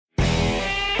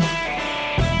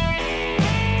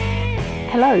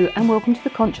Hello and welcome to the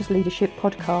Conscious Leadership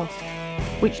Podcast,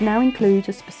 which now includes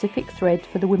a specific thread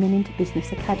for the Women into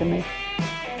Business Academy.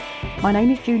 My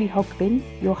name is Julie Hogbin,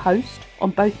 your host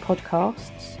on both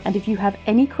podcasts, and if you have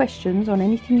any questions on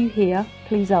anything you hear,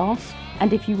 please ask,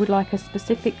 and if you would like a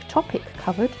specific topic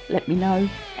covered, let me know,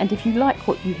 and if you like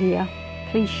what you hear,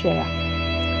 please share.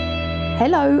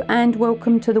 Hello and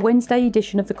welcome to the Wednesday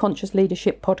edition of the Conscious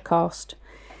Leadership Podcast,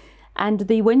 and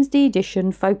the Wednesday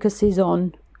edition focuses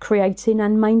on creating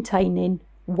and maintaining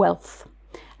wealth,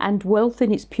 and wealth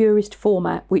in its purest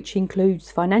format, which includes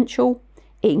financial,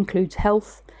 it includes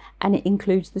health, and it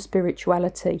includes the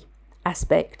spirituality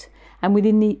aspect. And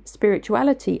within the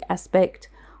spirituality aspect,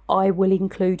 I will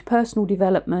include personal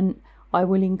development, I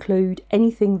will include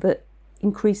anything that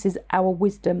increases our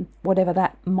wisdom, whatever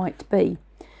that might be.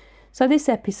 So this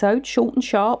episode, short and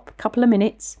sharp, a couple of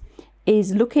minutes,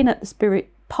 is looking at the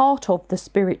part of the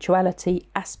spirituality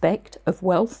aspect of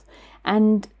wealth,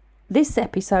 and this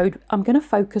episode I'm going to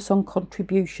focus on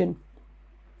contribution.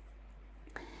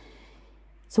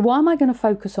 So why am I going to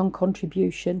focus on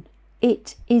contribution?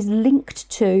 It is linked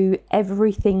to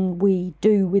everything we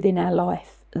do within our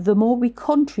life. The more we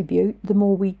contribute, the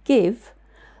more we give,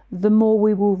 the more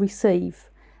we will receive.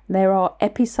 There are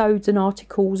episodes and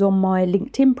articles on my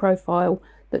LinkedIn profile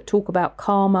that talk about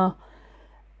karma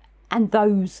and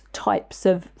those types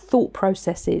of thought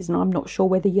processes, and I'm not sure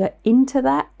whether you're into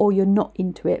that or you're not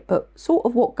into it, but sort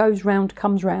of what goes round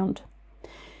comes round.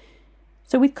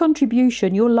 So with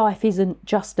contribution, your life isn't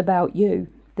just about you.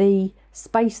 The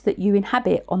space that you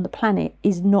inhabit on the planet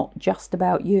is not just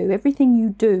about you. Everything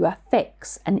you do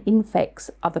affects and infects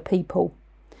other people.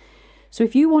 So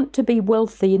if you want to be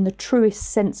wealthy in the truest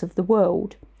sense of the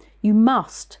word, you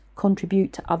must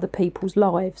contribute to other people's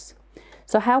lives.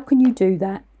 So how can you do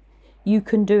that? You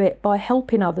can do it by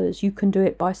helping others, you can do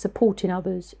it by supporting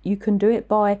others, you can do it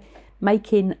by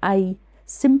making a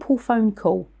simple phone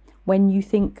call when you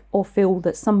think or feel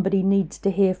that somebody needs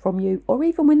to hear from you, or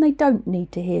even when they don't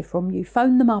need to hear from you.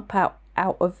 Phone them up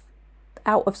out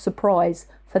of surprise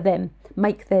for them,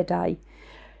 make their day.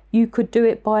 You could do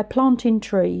it by planting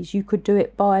trees, you could do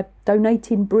it by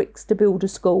donating bricks to build a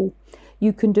school,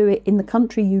 you can do it in the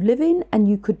country you live in, and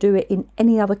you could do it in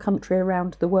any other country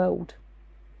around the world.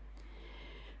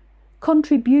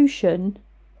 Contribution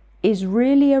is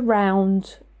really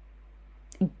around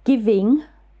giving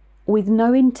with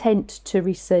no intent to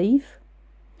receive,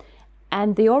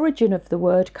 and the origin of the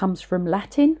word comes from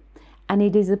Latin, and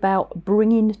it is about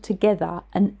bringing together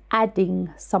and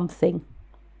adding something.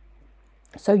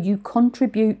 So you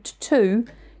contribute to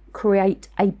create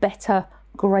a better,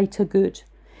 greater good.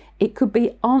 It could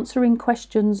be answering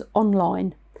questions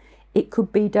online. It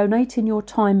could be donating your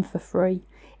time for free.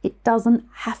 It doesn't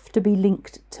have to be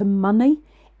linked to money.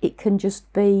 It can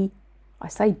just be, I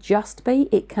say just be,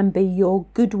 it can be your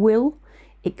goodwill,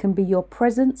 it can be your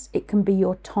presence, it can be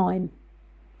your time.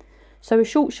 So a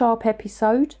short, sharp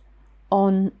episode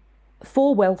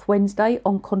for Wealth Wednesday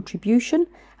on contribution.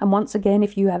 And once again,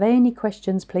 if you have any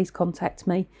questions, please contact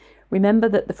me. Remember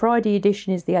that the Friday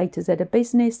edition is the A to Z of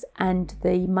business, and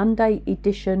the Monday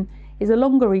edition is a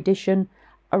longer edition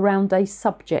around a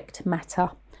subject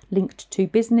matter linked to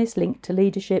business, linked to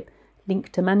leadership,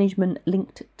 linked to management,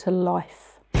 linked to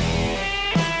life.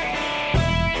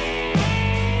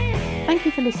 Thank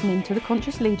you for listening to the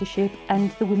Conscious Leadership and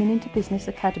the Women into Business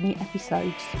Academy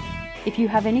episodes. If you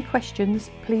have any questions,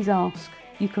 please ask.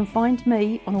 You can find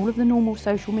me on all of the normal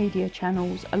social media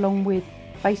channels, along with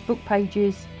Facebook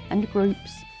pages and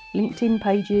groups, LinkedIn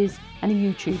pages, and a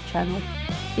YouTube channel.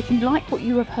 If you like what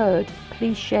you have heard,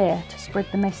 please share to spread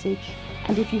the message.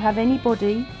 And if you have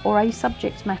anybody or a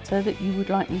subject matter that you would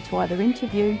like me to either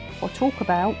interview or talk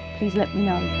about, please let me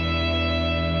know.